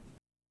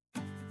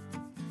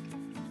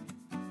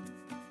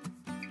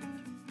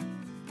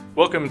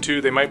Welcome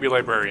to They Might Be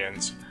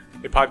Librarians,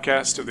 a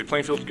podcast of the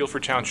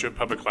Plainfield-Guilford Township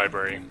Public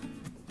Library.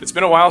 It's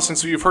been a while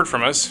since you've heard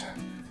from us.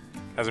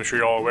 As I'm sure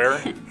you're all aware,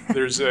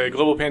 there's a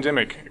global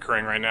pandemic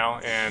occurring right now,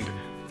 and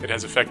it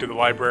has affected the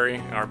library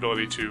and our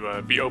ability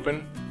to be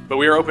open. But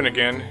we are open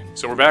again,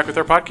 so we're back with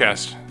our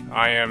podcast.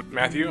 I am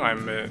Matthew.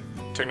 I'm a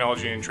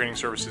Technology and Training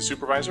Services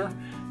Supervisor,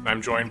 and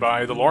I'm joined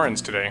by the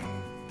Laurens today.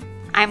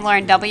 I'm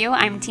Lauren W.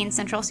 I'm Teen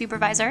Central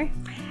Supervisor.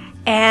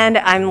 And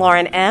I'm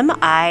Lauren M.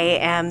 I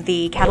am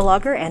the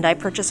cataloger and I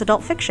purchase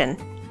adult fiction.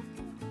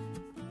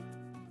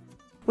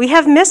 We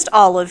have missed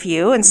all of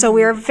you, and so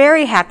we are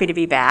very happy to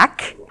be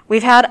back.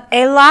 We've had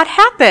a lot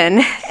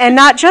happen, and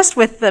not just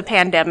with the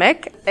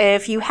pandemic.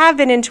 If you have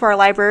been into our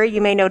library,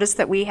 you may notice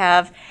that we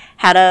have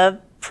had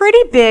a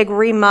pretty big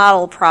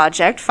remodel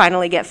project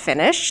finally get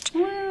finished.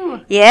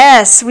 Woo.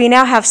 Yes, we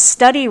now have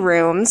study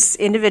rooms,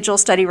 individual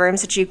study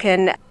rooms that you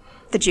can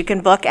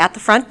book at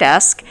the front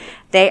desk.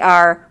 They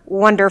are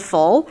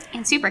wonderful.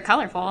 And super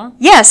colorful.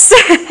 Yes,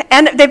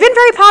 and they've been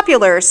very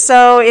popular.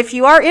 So if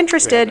you are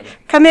interested,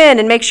 come in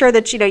and make sure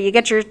that you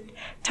get your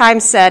time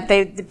set.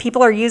 The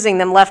people are using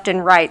them left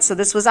and right. So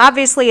this was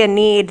obviously a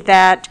need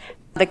that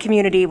the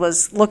community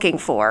was looking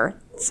for.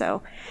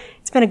 So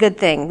it's been a good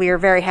thing. We are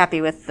very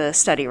happy with the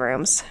study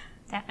rooms.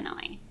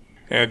 Definitely.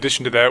 In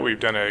addition to that,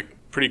 we've done a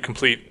pretty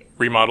complete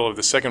remodel of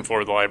the second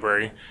floor of the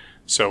library.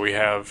 So we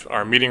have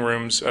our meeting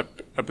rooms up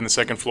in the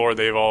second floor.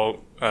 They've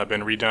all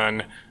been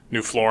redone,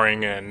 new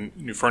flooring and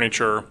new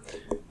furniture,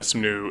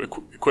 some new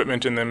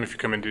equipment in them. If you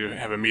come in to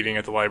have a meeting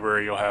at the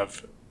library, you'll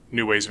have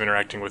new ways of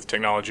interacting with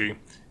technology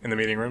in the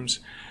meeting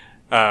rooms.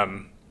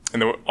 And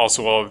then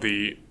also all of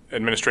the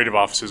administrative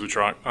offices, which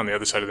are on the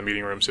other side of the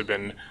meeting rooms, have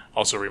been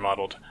also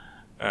remodeled.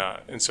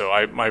 And so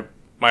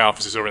my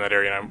office is over in that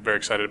area, and I'm very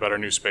excited about our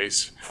new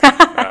space.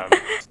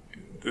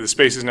 The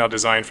space is now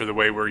designed for the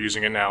way we're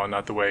using it now and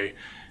not the way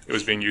it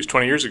was being used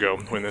 20 years ago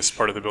when this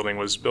part of the building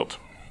was built.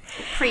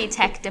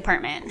 Pre-tech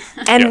department.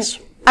 And yes.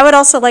 I would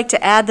also like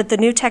to add that the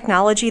new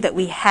technology that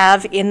we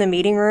have in the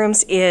meeting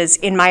rooms is,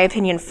 in my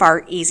opinion,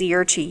 far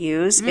easier to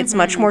use. Mm-hmm. It's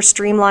much more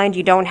streamlined.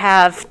 You don't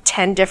have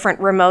 10 different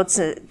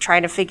remotes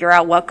trying to figure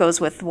out what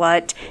goes with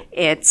what.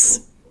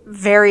 It's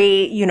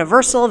very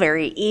universal,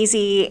 very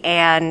easy,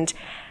 and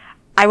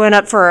I went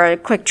up for a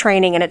quick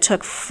training, and it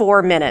took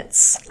 4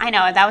 minutes. I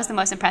know, that was the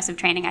most impressive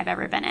training I've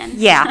ever been in.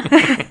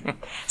 Yeah.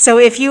 So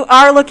if you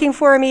are looking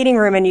for a meeting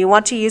room and you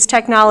want to use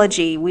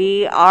technology,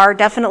 we are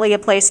definitely a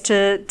place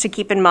to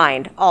keep in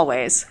mind,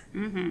 always.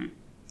 Mm-hmm.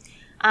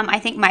 I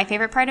think my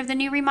favorite part of the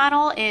new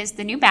remodel is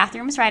the new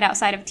bathrooms right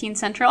outside of Teen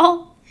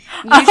Central.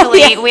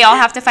 Usually we all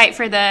have to fight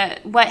for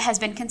what has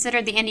been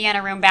considered the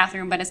Indiana room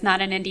bathroom, but it's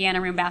not an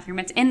Indiana room bathroom.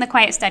 It's in the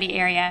quiet study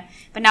area.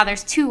 But now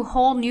there's 2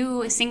 whole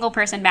new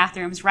single-person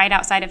bathrooms right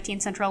outside of Teen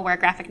Central where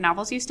graphic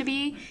novels used to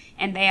be,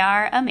 and they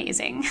are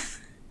amazing.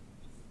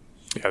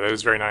 Yeah, that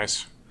is very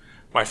nice.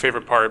 My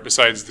favorite part,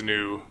 besides the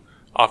new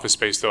office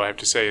space, though, I have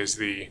to say, is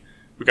we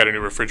got a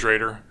new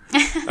refrigerator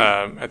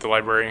at the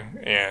library,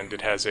 and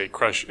it has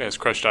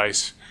crushed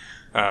ice,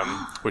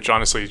 which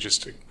honestly is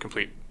just a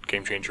complete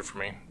game changer for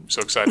me. I'm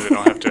so excited I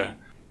don't have to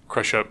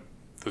crush up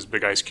those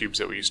big ice cubes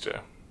that we used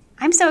to.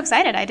 I'm so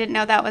excited. I didn't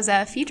know that was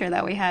a feature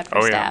that we had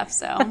for staff,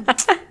 so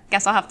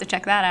guess I'll have to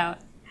check that out.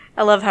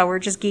 I love how we're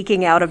just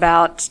geeking out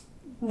about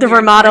the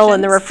remodel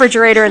and the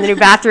refrigerator and the new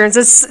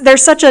bathrooms. They're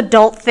such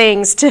adult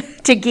things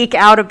to geek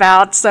out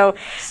about. So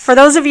for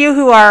those of you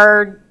who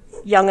are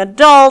young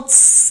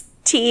adults,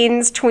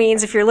 teens,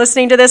 tweens, if you're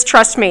listening to this,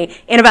 trust me,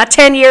 in about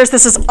 10 years,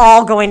 this is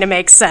all going to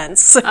make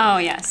sense. Oh,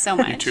 yeah, so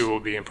much. You too will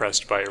be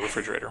impressed by a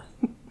refrigerator.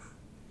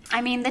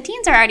 I mean, the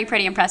teens are already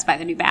pretty impressed by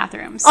the new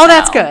bathrooms. Oh,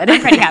 that's good.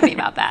 I'm pretty happy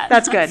about that.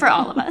 That's good. For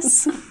all of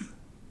us.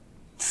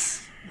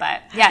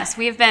 But yes,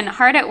 we've been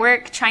hard at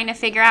work trying to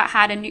figure out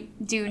how to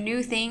do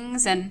new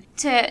things and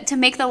to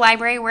make the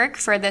library work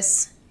for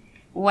this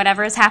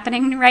whatever is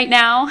happening right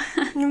now.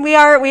 We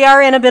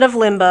are in a bit of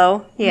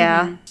limbo,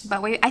 yeah. Mm-hmm.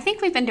 But I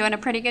think we've been doing a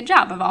pretty good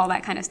job of all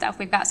that kind of stuff.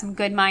 We've got some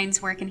good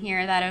minds working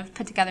here that have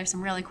put together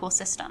some really cool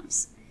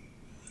systems.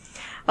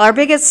 Well, our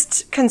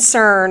biggest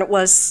concern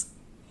was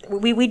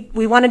we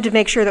wanted to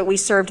make sure that we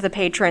served the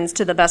patrons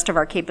to the best of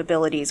our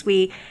capabilities.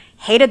 We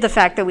hated the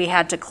fact that we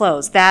had to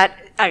close.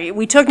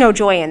 We took no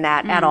joy in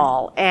that at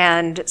all.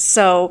 And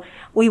so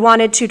we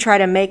wanted to try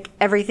to make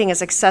everything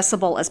as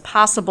accessible as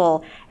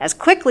possible, as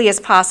quickly as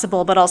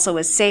possible, but also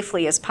as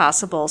safely as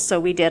possible. So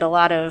we did a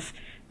lot of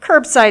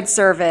curbside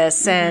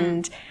service,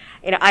 and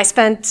I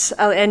spent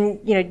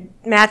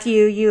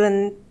Matthew, you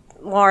and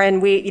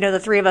Lauren, the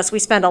 3 of us, we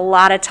spent a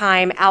lot of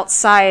time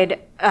outside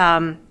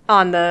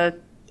on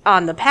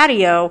the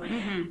patio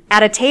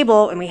at a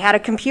table, and we had a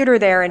computer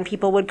there, and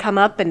people would come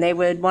up and they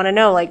would want to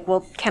know, like,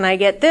 well, can I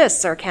get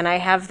this or can I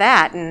have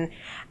that? And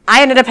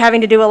I ended up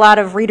having to do a lot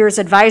of reader's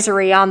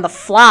advisory on the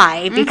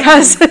fly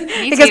because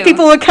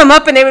people would come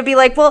up and they would be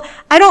like, well,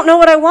 I don't know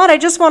what I want. I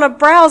just want to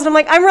browse. And I'm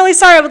like, I'm really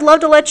sorry. I would love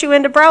to let you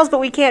in to browse, but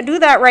we can't do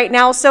that right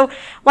now. So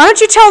why don't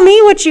you tell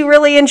me what you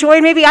really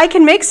enjoyed? Maybe I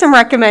can make some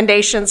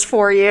recommendations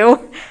for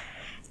you.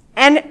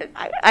 And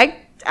I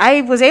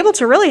I was able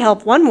to really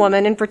help one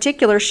woman in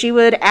particular. She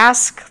would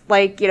ask,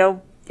 like,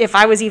 if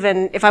I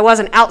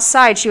wasn't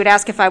outside, she would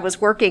ask if I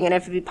was working and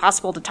if it'd be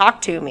possible to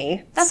talk to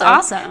me. That's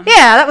awesome.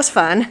 Yeah, that was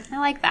fun. I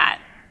like that.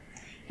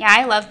 Yeah,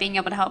 I love being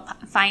able to help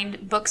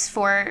find books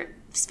for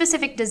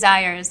specific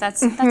desires.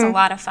 That's a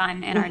lot of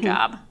fun in our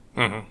job.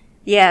 Mm-hmm.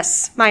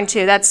 Yes, mine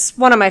too. That's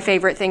one of my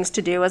favorite things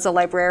to do as a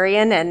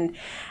librarian. And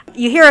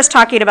you hear us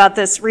talking about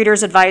this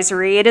reader's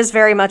advisory. It is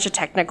very much a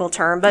technical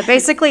term, but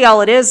basically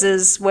all it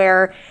is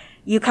where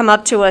you come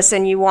up to us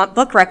and you want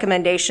book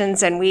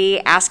recommendations, and we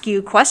ask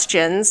you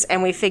questions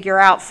and we figure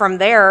out from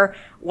there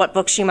what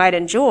books you might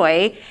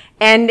enjoy.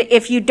 And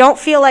if you don't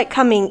feel like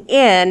coming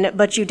in,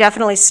 but you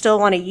definitely still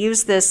want to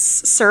use this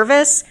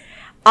service,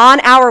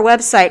 on our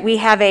website, we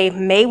have a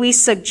May We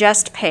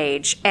Suggest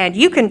page, and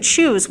you can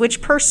choose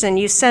which person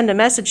you send a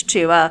message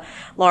to.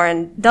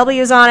 Lauren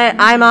W. is on it,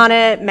 I'm on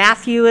it,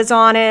 Matthew is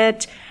on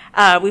it.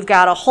 We've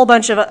got a whole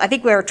bunch of, I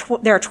think there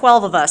are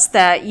 12 of us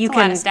that you That's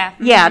can, a lot of staff.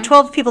 yeah,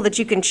 12 people that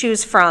you can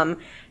choose from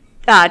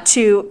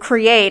to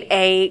create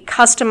a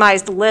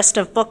customized list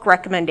of book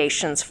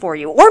recommendations for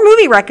you, or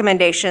movie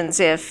recommendations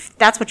if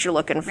that's what you're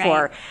looking for.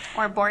 Right.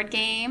 Or board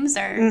games,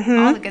 or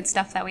all the good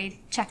stuff that we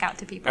check out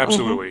to people.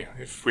 Absolutely.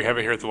 If we have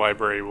it here at the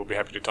library, we'll be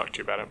happy to talk to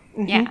you about it.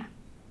 Yeah.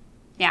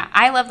 Yeah,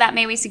 I love that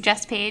May We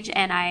Suggest page,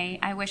 and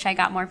I wish I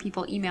got more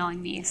people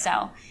emailing me.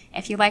 So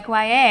if you like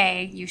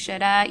YA, you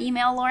should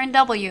email Lauren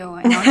W.,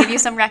 and I'll give you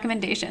some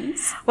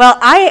recommendations. Well,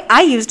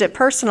 I used it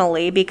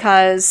personally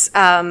because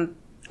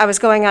I was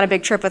going on a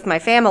big trip with my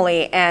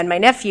family, and my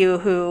nephew,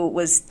 who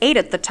was 8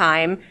 at the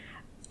time,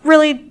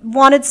 really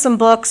wanted some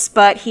books,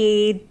 but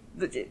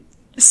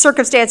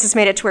circumstances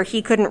made it to where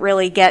he couldn't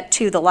really get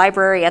to the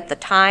library at the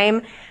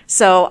time.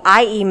 So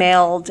I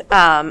emailed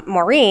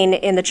Maureen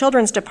in the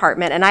children's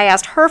department, and I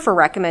asked her for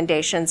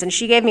recommendations, and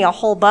she gave me a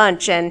whole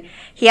bunch, and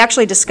he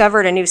actually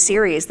discovered a new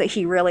series that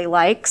he really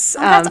likes. Oh,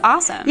 that's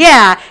awesome.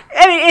 Yeah.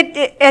 I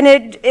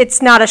mean,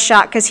 it's not a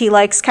shock because he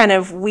likes kind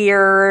of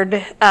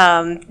weird,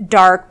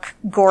 dark,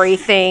 gory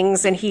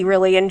things, and he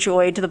really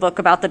enjoyed the book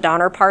about the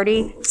Donner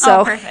Party.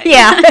 So, perfect.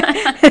 Yeah.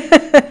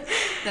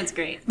 That's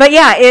great. But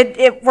yeah,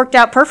 it worked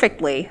out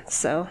perfectly,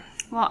 so.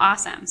 Well,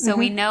 awesome. So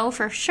we know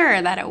for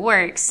sure that it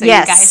works. So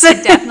Yes. you guys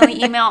should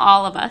definitely email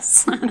all of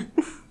us.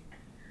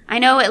 I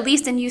know at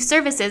least in youth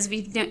services,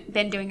 we've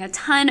been doing a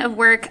ton of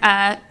work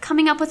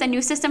coming up with a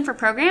new system for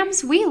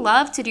programs. We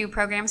love to do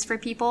programs for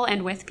people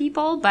and with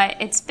people, but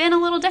it's been a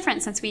little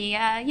different since we,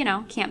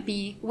 can't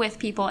be with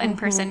people in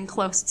person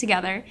close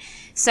together.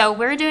 So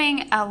we're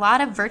doing a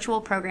lot of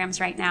virtual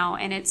programs right now,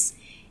 and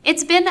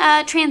it's been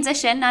a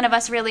transition. None of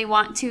us really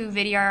want to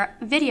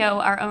video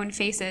our own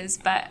faces,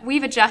 but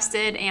we've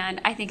adjusted, and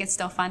I think it's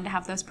still fun to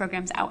have those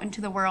programs out into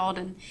the world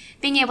and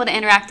being able to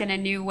interact in a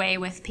new way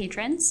with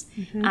patrons.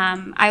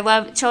 I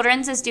love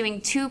Children's is doing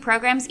 2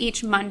 programs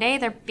each Monday.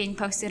 They're being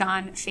posted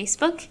on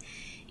Facebook,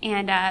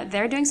 and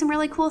they're doing some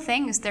really cool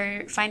things.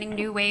 They're finding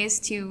new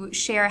ways to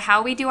share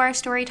how we do our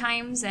story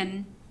times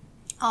and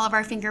all of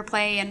our finger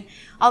play and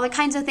all the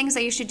kinds of things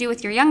that you should do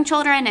with your young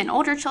children and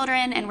older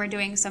children. And we're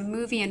doing some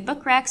movie and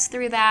book recs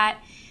through that.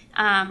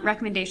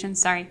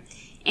 Recommendations, sorry.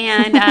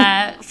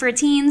 And for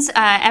teens,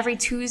 every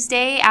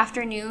Tuesday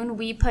afternoon,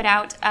 we put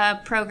out a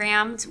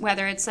program,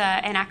 whether it's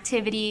an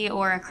activity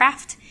or a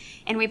craft,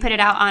 and we put it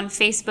out on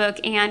Facebook,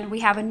 and we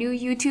have a new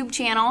YouTube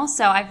channel.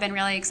 So I've been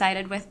really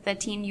excited with the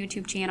teen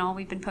YouTube channel.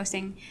 We've been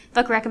posting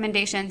book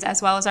recommendations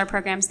as well as our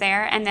programs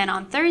there. And then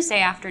on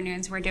Thursday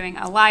afternoons, we're doing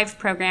a live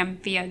program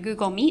via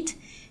Google Meet.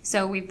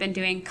 So we've been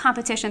doing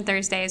competition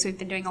Thursdays. We've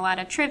been doing a lot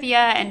of trivia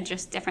and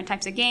just different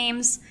types of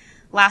games.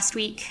 Last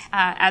week,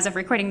 as of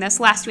recording this,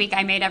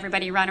 I made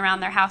everybody run around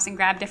their house and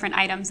grab different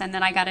items, and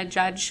then I got to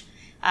judge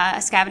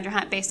a scavenger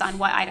hunt based on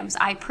what items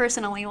I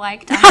personally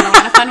liked. I had a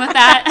lot of fun with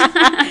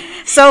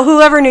that. So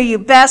whoever knew you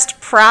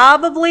best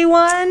probably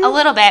won? A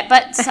little bit,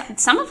 but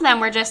some of them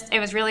were it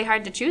was really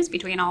hard to choose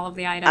between all of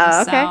the items.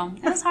 Oh, okay.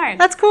 So it was hard.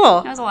 That's cool.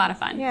 It was a lot of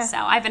fun. Yeah. So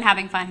I've been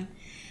having fun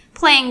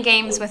playing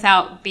games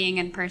without being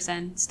in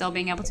person, still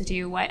being able to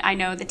do what I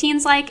know the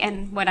teens like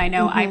and what I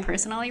know I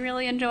personally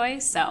really enjoy.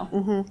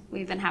 So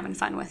we've been having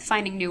fun with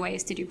finding new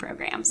ways to do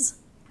programs.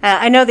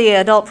 I know the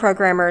adult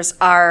programmers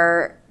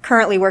are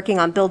currently working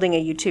on building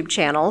a YouTube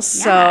channel.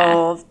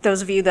 So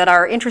those of you that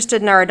are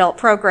interested in our adult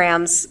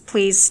programs,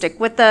 please stick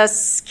with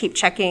us. Keep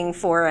checking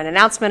for an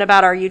announcement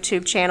about our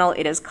YouTube channel.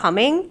 It is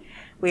coming.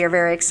 We are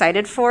very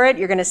excited for it.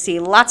 You're going to see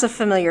lots of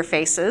familiar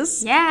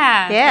faces.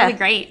 Yeah. Yeah. Really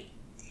great.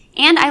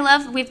 And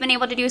we've been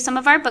able to do some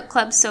of our book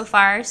clubs so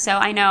far. So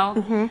I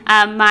know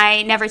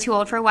my Never Too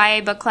Old for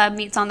YA book club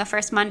meets on the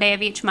first Monday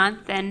of each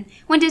month. And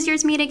when does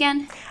yours meet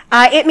again?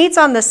 It meets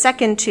on the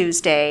second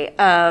Tuesday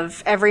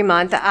of every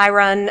month. I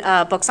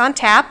run Books on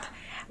Tap,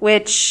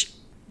 which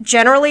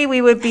generally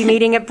we would be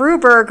meeting at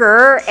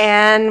Brewburger,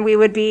 and we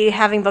would be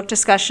having book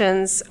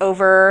discussions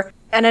over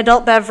an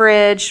adult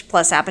beverage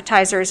plus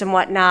appetizers and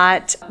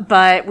whatnot,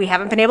 but we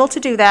haven't been able to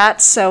do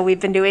that, so we've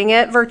been doing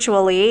it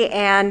virtually.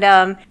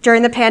 And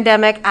during the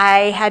pandemic,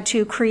 I had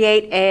to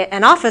create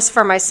an office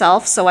for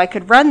myself so I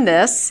could run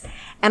this.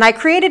 and I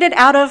created it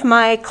out of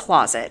my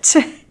closet.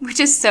 Which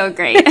is so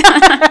great.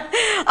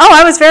 Oh,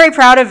 I was very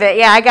proud of it.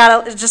 Yeah, I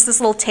got just this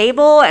little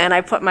table, and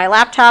I put my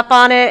laptop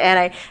on it, and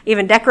I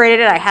even decorated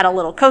it. I had a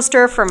little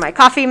coaster for my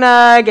coffee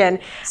mug, and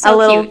So a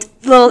little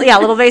cute.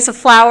 little vase of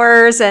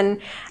flowers.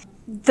 And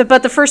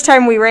but the first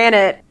time we ran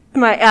it,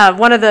 my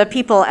one of the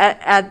people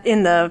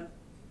in the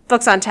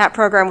Books on Tap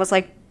program was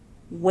like,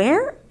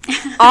 "Where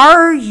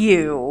are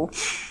you?"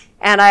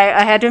 And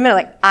I had to admit,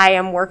 like, I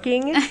am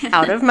working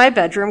out of my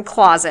bedroom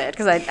closet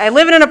because I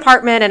live in an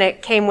apartment and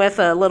it came with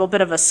a little bit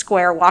of a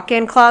square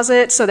walk-in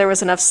closet, so there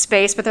was enough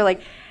space. But they're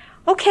like,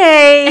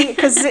 okay,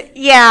 because,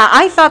 yeah,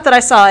 I thought that I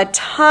saw a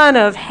ton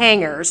of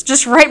hangers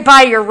just right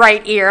by your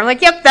right ear. I'm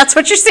like, yep, that's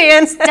what you're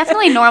seeing.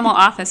 Definitely normal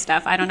office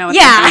stuff. I don't know what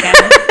Yeah. they're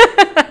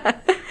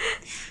thinking.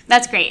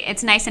 That's great.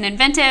 It's nice and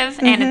inventive,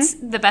 and it's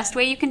the best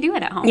way you can do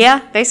it at home.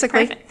 Yeah,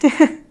 basically.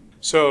 Perfect.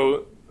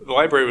 So the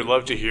library would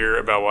love to hear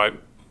about what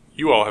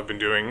you all have been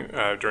doing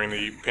during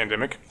the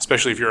pandemic,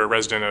 especially if you're a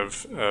resident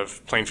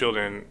of Plainfield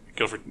and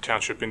Guilford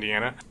Township,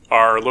 Indiana.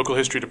 Our local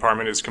history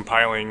department is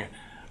compiling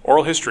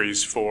oral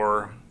histories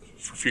for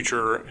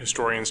future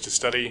historians to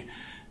study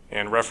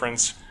and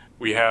reference.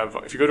 We have,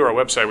 if you go to our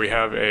website, we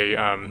have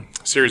a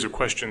series of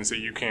questions that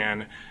you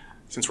can,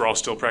 since we're all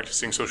still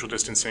practicing social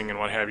distancing and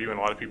what have you, and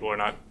a lot of people are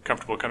not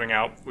comfortable coming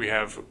out, we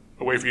have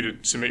a way for you to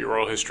submit your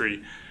oral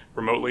history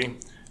remotely.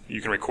 You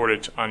can record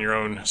it on your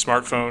own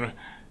smartphone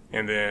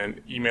and then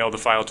email the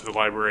file to the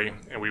library,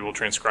 and we will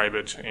transcribe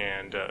it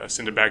and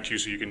send it back to you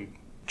so you can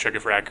check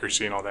it for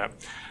accuracy and all that.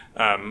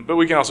 But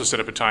we can also set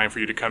up a time for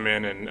you to come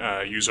in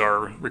and use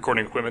our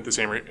recording equipment, the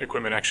same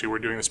equipment actually we're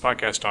doing this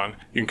podcast on.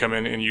 You can come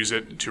in and use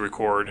it to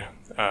record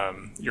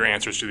your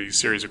answers to these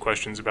series of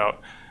questions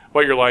about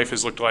what your life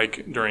has looked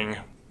like during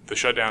the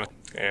shutdown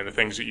and the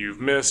things that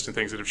you've missed and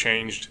things that have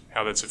changed,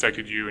 how that's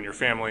affected you and your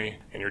family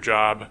and your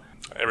job.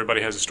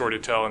 Everybody has a story to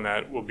tell, and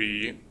that will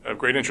be of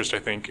great interest, I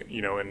think,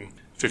 in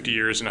 50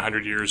 years and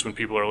 100 years when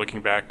people are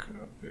looking back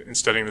and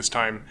studying this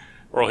time.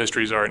 Oral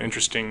histories are an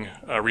interesting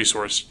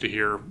resource to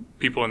hear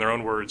people in their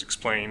own words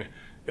explain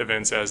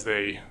events as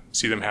they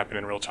see them happen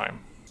in real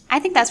time. I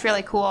think that's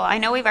really cool. I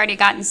know we've already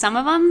gotten some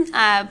of them,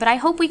 but I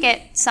hope we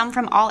get some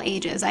from all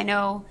ages. I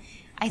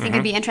think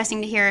it'd be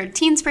interesting to hear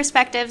teens'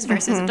 perspectives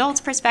versus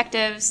adults'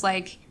 perspectives,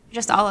 like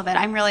just all of it.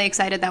 I'm really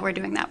excited that we're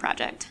doing that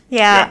project.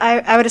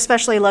 Yeah, I would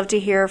especially love to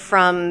hear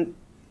from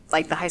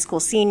like the high school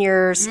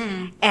seniors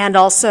and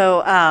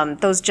also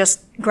those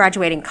just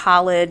graduating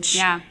college.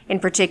 Yeah. In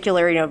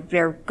particular,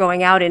 they're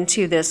going out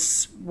into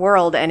this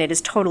world and it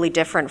is totally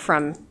different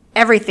from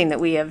everything that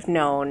we have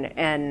known.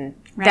 And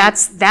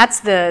that's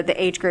the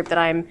age group that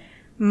I'm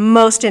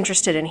most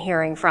interested in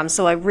hearing from.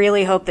 So I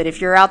really hope that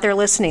if you're out there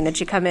listening that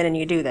you come in and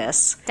you do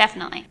this.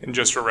 Definitely. And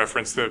just for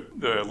reference,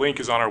 the link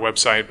is on our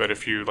website, but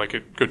if you like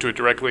it, go to it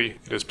directly.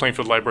 It is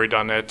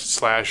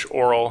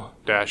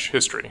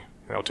plainfieldlibrary.net/oral-history.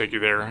 That'll take you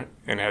there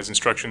and has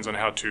instructions on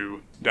how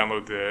to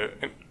download the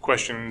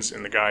questions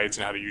and the guides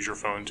and how to use your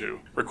phone to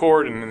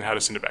record and then how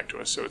to send it back to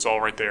us. So it's all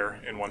right there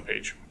in one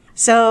page.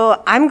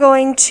 So I'm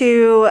going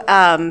to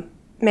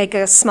make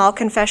a small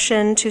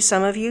confession to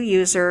some of you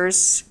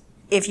users.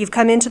 If you've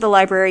come into the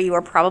library, you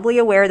are probably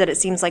aware that it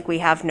seems like we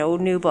have no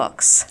new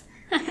books.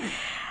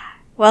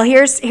 Well,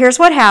 here's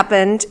what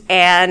happened,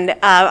 and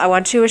I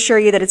want to assure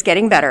you that it's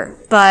getting better.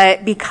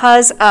 But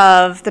because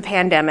of the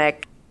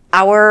pandemic,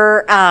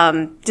 our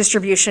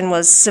distribution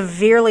was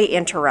severely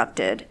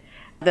interrupted.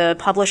 The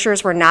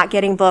publishers were not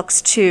getting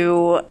books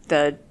to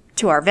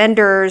our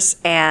vendors,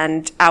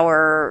 and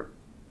our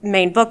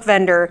main book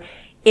vendor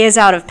is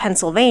out of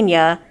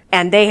Pennsylvania,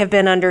 and they have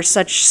been under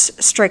such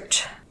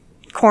strict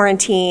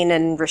quarantine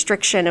and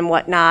restriction and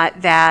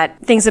whatnot that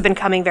things have been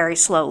coming very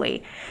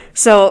slowly.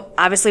 So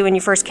obviously when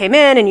you first came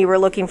in and you were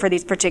looking for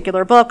these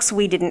particular books,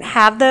 we didn't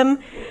have them.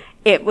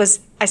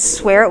 I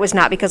swear it was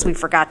not because we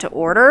forgot to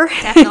order.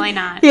 Definitely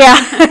not.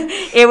 Yeah,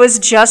 it was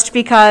just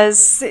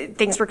because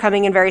things were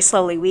coming in very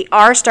slowly. We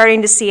are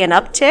starting to see an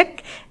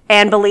uptick,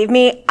 and believe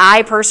me,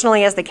 I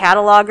personally, as the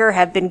cataloger,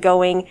 have been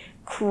going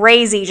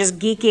crazy, just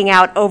geeking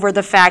out over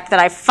the fact that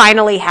I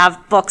finally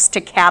have books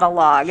to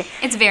catalog.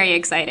 It's very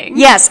exciting.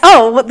 Yes.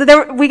 Oh,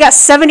 we got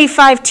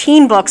 75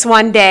 teen books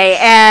one day,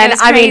 and It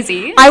was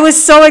crazy. I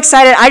was so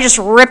excited. I just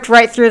ripped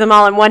right through them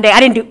all in one day. I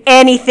didn't do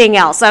anything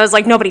else. I was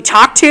like, nobody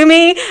talk to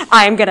me.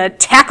 I'm gonna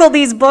tackle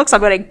these books.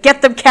 I'm gonna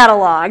get them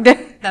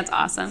cataloged. That's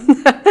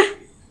awesome.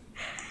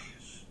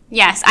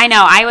 Yes, I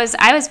know. I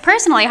was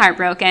personally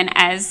heartbroken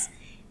as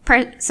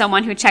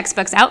someone who checks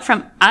books out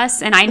from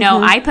us, and I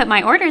know I put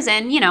my orders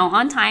in,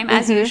 on time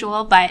as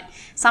usual, but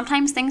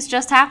sometimes things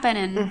just happen,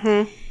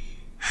 and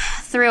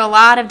through a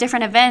lot of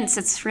different events,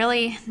 it's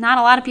really not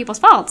a lot of people's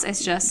faults.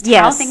 It's just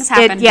how things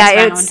happen.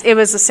 It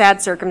was a sad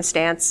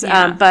circumstance,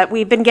 Yeah. but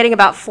we've been getting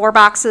about 4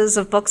 boxes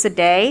of books a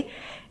day,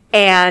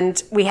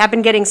 and we have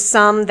been getting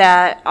some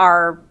that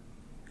are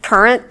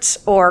current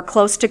or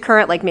close to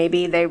current, like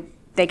maybe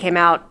they came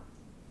out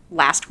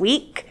last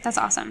week. That's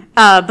awesome.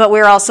 But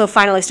we're also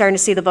finally starting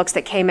to see the books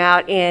that came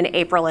out in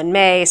April and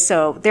May,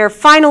 so they're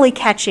finally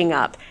catching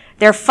up.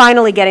 they're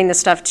finally getting the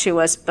stuff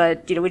to us,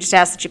 but, we just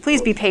ask that you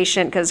please be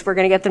patient because we're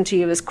going to get them to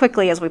you as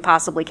quickly as we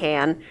possibly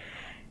can.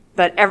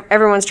 But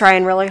everyone's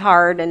trying really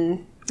hard,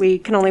 and we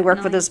can only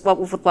work with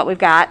what we've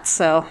got,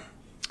 so.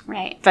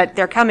 Right. But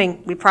they're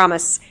coming, we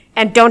promise.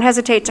 And don't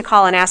hesitate to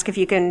call and ask if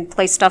you can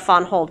place stuff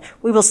on hold.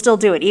 We will still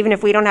do it. Even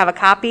if we don't have a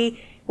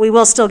copy, we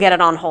will still get it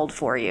on hold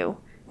for you.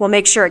 We'll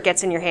make sure it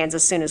gets in your hands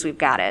as soon as we've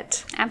got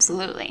it.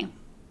 Absolutely.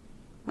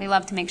 We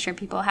love to make sure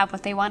people have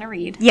what they want to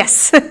read.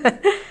 Yes.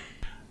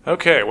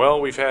 Okay,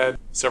 well, we've had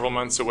several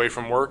months away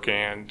from work,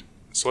 and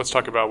so let's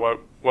talk about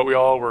what we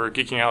all were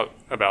geeking out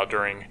about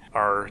during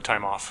our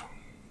time off.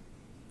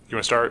 You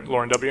want to start,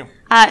 Lauren W.?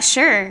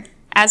 Sure.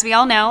 As we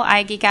all know,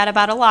 I geek out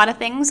about a lot of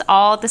things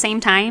all at the same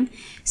time.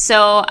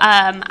 So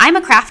I'm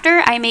a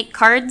crafter. I make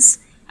cards,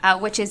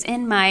 which is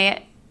in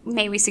my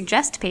May We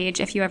Suggest page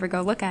if you ever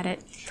go look at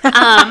it.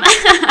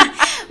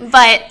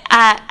 But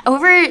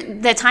over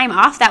the time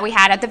off that we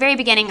had at the very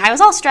beginning, I was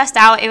all stressed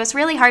out. It was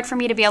really hard for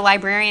me to be a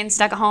librarian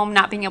stuck at home,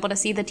 not being able to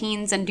see the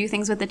teens and do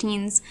things with the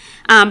teens.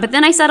 But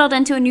then I settled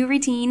into a new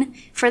routine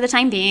for the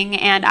time being,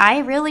 and I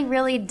really,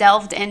 really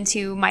delved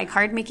into my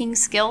card making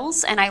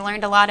skills, and I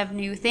learned a lot of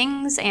new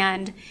things,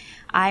 and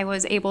I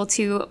was able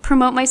to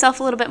promote myself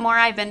a little bit more.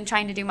 I've been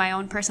trying to do my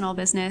own personal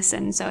business,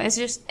 and so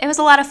it was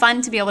a lot of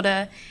fun to be able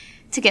to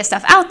get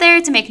stuff out there,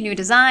 to make new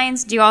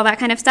designs, do all that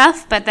kind of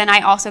stuff. But then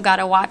I also got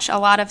to watch a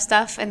lot of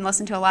stuff and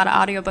listen to a lot of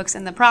audiobooks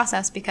in the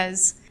process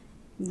because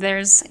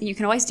you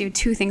can always do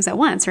two things at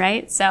once,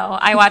 right? So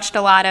I watched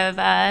a lot of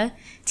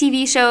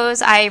TV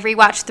shows. I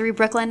rewatched through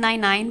Brooklyn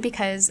Nine-Nine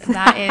because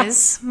that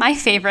is my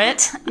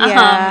favorite.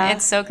 Yeah.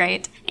 It's so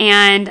great.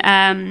 And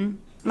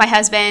my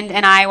husband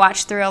and I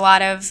watched through a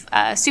lot of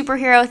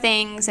superhero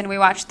things, and we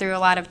watched through a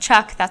lot of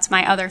Chuck. That's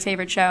my other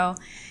favorite show.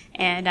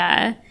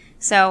 And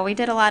so we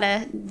did a lot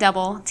of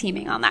double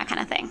teaming on that kind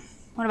of thing.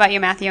 What about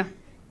you, Matthew?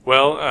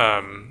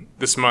 Well,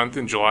 this month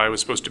in July was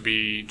supposed to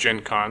be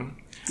Gen Con,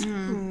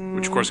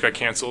 which of course got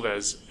canceled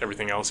as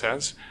everything else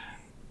has.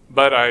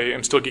 But I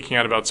am still geeking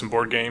out about some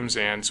board games,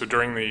 and so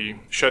during the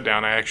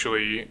shutdown, I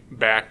actually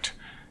backed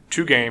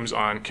 2 games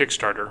on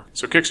Kickstarter.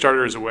 So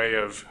Kickstarter is a way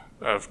of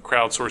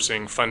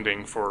crowdsourcing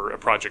funding for a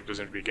project that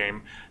doesn't have to be a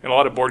game. And a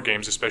lot of board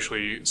games,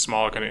 especially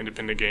small kind of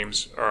independent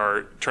games,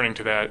 are turning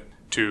to that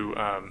to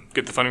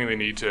get the funding they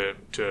need to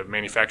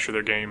manufacture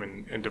their game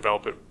and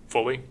develop it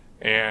fully.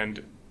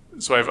 And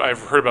so I've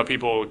heard about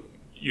people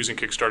using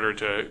Kickstarter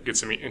to get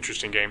some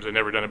interesting games. I've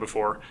never done it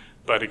before.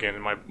 But again,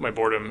 in my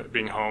boredom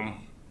being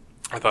home,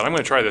 I thought I'm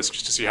going to try this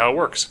just to see how it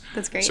works.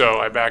 That's great. So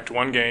I backed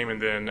 1 game,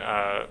 and then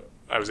I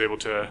was able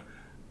to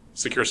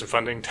secure some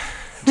funding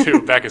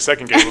to back a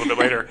second game a little bit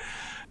later.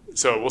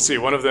 So we'll see.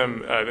 One of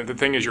them, the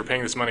thing is you're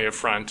paying this money up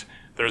front.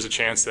 There's a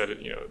chance that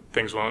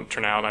things won't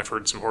turn out. I've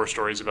heard some horror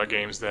stories about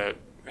games that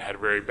had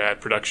very bad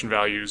production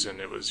values,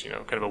 and it was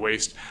kind of a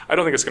waste. I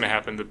don't think it's going to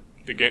happen.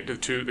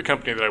 The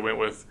company that I went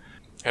with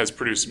has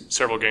produced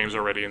several games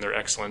already, and they're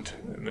excellent,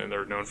 and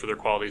they're known for their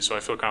quality, so I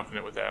feel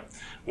confident with that.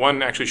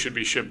 One actually should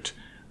be shipped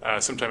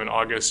sometime in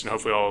August, and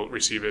hopefully I'll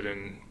receive it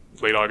in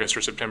late August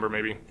or September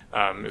maybe.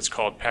 It's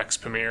called Pax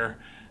Pamir,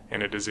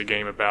 and it is a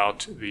game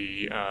about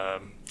the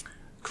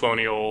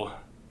colonial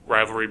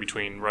rivalry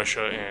between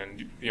Russia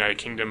and the United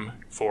Kingdom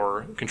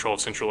for control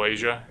of Central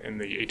Asia in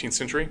the 18th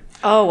century.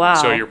 Oh, wow.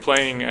 So you're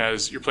playing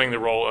the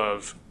role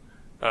of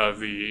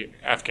the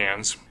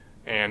Afghans,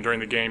 and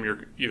during the game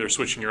you're either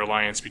switching your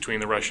alliance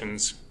between the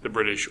Russians, the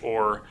British,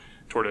 or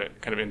toward a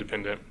kind of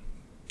independent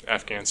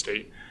Afghan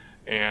state.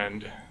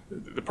 And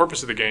the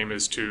purpose of the game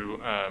is to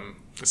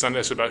it's not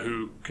necessarily about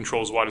who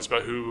controls what, it's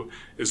about who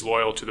is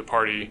loyal to the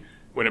party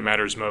when it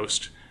matters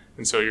most.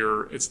 And so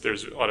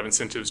there's a lot of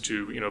incentives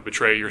to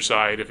betray your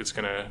side if it's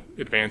going to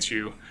advance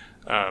you.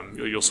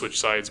 You'll switch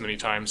sides many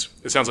times.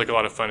 It sounds like a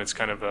lot of fun. It's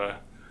kind of I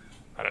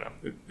don't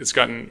know. It's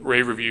gotten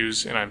rave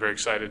reviews, and I'm very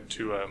excited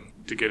to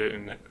get it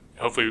and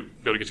hopefully be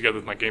able to get together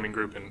with my gaming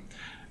group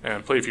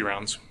and play a few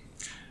rounds.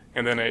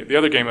 And then the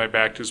other game I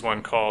backed is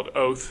one called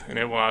Oath, and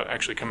it will not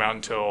actually come out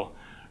until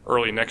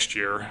early next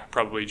year,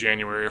 probably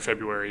January or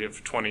February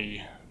of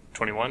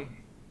 2021.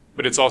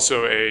 But it's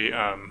also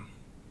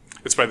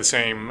it's by the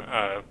same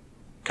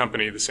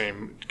company, the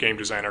same game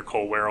designer,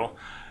 Cole Werrell.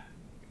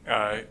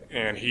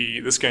 And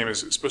this game is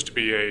supposed to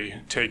be a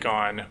take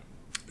on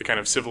the kind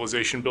of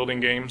civilization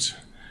building games.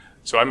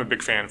 So I'm a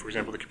big fan, for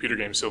example, the computer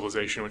game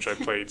Civilization, which I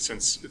played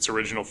since its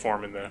original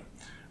form in the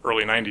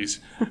early 90s.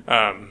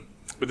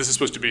 But this is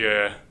supposed to be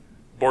a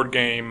board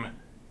game,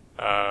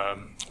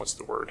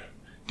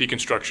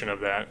 deconstruction of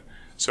that.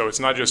 So it's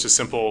not just a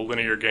simple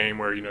linear game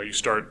where you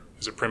start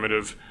as a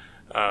primitive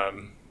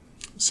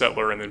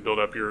settler and then build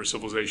up your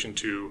civilization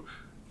to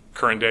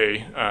current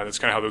day. That's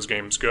kind of how those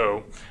games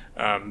go.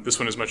 This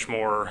one is much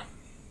more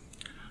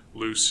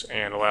loose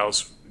and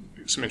allows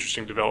some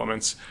interesting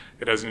developments.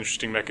 It has an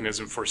interesting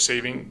mechanism for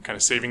saving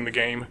the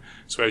game.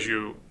 So as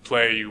you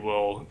play, you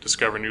will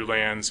discover new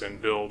lands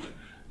and build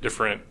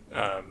different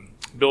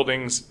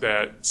buildings,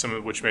 that some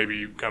of which may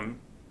become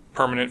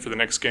permanent for the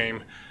next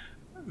game.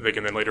 They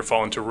can then later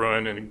fall into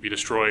ruin and be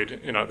destroyed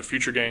in other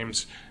future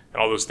games.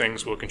 and all those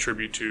things will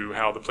contribute to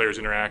how the players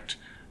interact.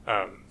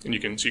 And you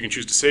can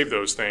choose to save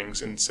those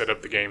things and set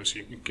up the game so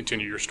you can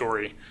continue your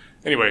story.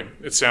 Anyway,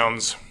 it's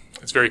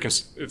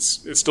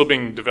still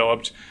being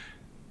developed.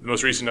 The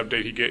most recent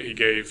update he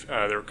gave,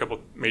 there were a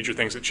couple major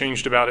things that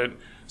changed about it.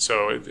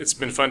 So it's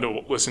been fun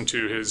to listen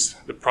to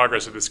the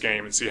progress of this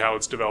game and see how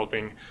it's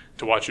developing,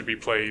 to watch it be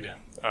played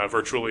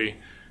virtually,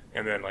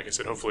 and then, like I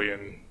said, hopefully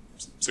in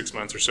 6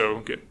 months or so,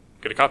 get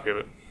a copy of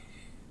it.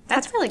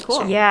 That's really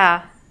cool.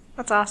 Yeah,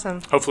 that's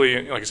awesome.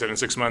 Hopefully, like I said, in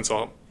 6 months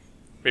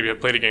maybe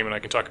I've played a game and I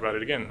can talk about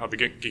it again. I'll be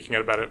geeking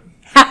out about it.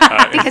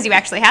 Because you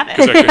actually have it.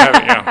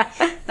 Yeah.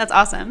 That's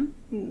awesome.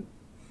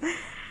 How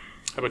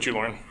about you,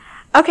 Lauren?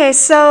 Okay,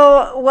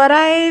 so what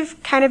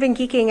I've kind of been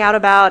geeking out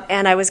about,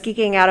 and I was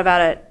geeking out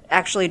about it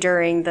actually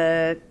during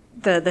the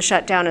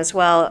shutdown as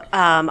well,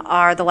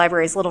 are the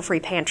library's little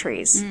free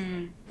pantries.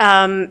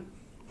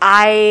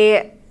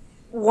 I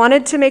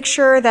wanted to make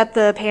sure that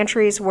the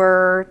pantries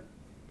were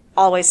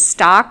always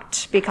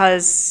stocked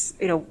because,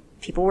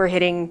 people were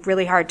hitting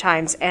really hard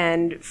times,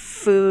 and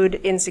food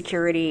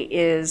insecurity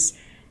is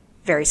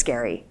very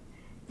scary.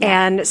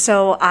 Yeah. And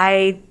so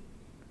I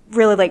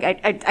really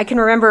I can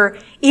remember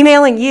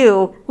emailing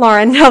you,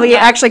 Lauren,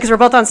 actually, because we're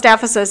both on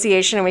staff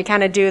association and we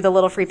kind of do the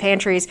little free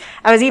pantries.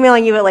 I was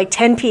emailing you at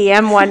 10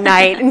 p.m. one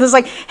night and was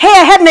like, hey,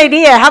 I had an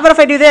idea. How about if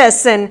I do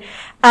this? And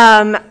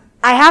I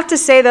have to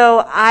say,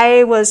 though,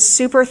 I was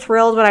super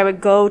thrilled when I would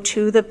go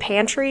to the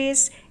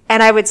pantries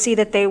and I would see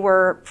that they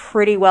were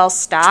pretty well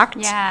stocked.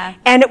 Yeah.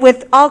 And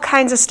with all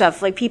kinds of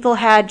stuff. People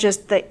had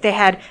they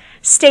had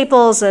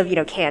staples of,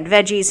 canned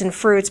veggies and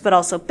fruits, but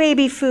also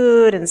baby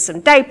food and some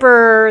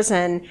diapers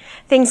and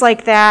things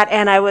like that.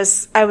 And I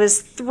was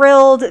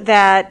thrilled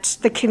that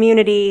the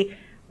community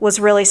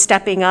was really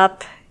stepping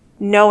up,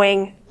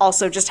 knowing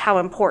also just how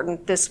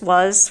important this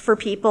was for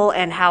people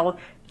and how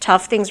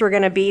tough things were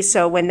going to be.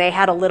 So when they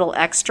had a little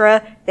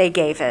extra, they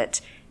gave it.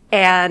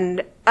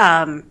 And,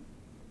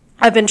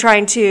 I've been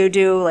trying to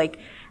do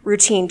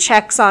routine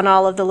checks on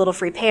all of the little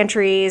free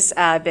pantries.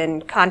 I've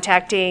been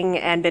contacting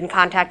and been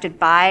contacted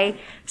by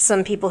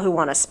some people who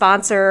want to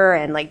sponsor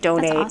and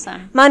donate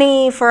awesome.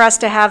 Money for us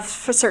to have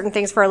for certain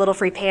things for our little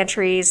free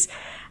pantries.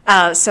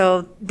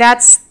 So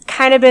that's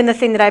kind of been the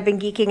thing that I've been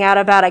geeking out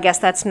about. I guess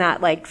that's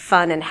not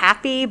fun and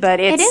happy, but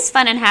it is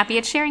fun and happy.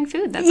 It's sharing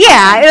food. That's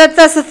awesome.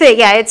 That's the thing.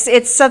 Yeah,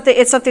 it's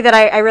something that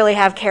I really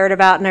have cared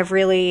about, and I've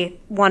really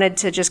wanted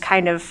to just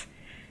kind of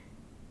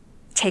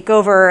take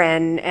over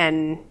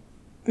and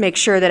make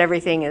sure that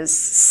everything is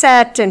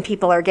set and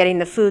people are getting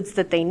the foods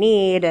that they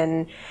need.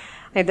 And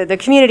the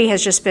community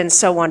has just been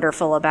so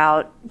wonderful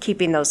about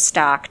keeping those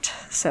stocked.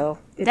 So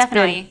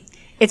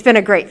it's been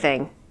a great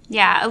thing.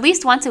 Yeah, at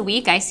least once a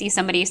week I see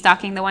somebody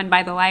stocking the one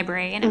by the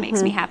library, and it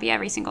makes me happy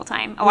every single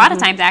time. A lot of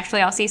times,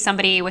 actually, I'll see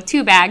somebody with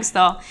 2 bags.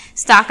 They'll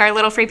stock our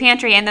little free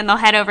pantry, and then they'll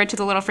head over to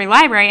the little free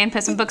library and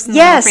put some books in the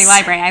little free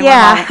library. I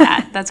love all of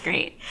that. That's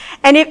great.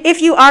 And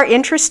if you are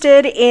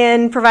interested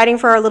in providing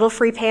for our little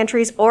free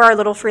pantries or our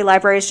little free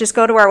libraries, just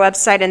go to our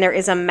website, and there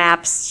is a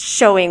map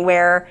showing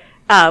where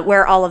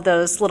all of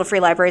those little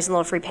free libraries and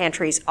little free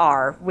pantries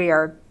are. We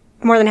are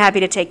more than happy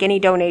to take any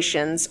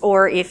donations,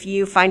 or if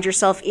you find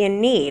yourself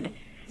in need,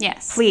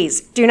 yes,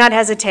 please do not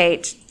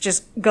hesitate.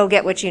 Just go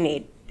get what you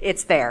need.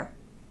 It's there.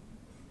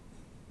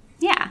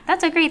 Yeah,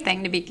 that's a great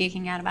thing to be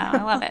geeking out about.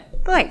 I love it.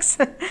 Thanks.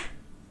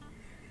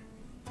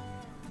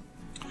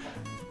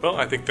 Well,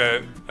 I think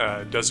that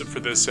does it for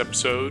this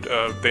episode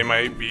of They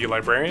Might Be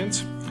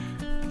Librarians.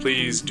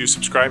 Please do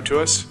subscribe to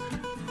us.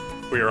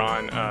 We are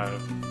on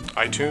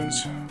iTunes,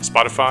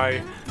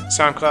 Spotify,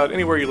 SoundCloud,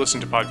 anywhere you listen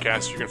to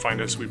podcasts, you can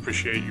find us. We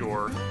appreciate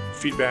your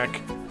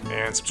feedback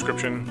and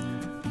subscription.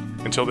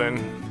 Until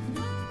then,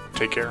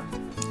 take care.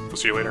 We'll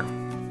see you later.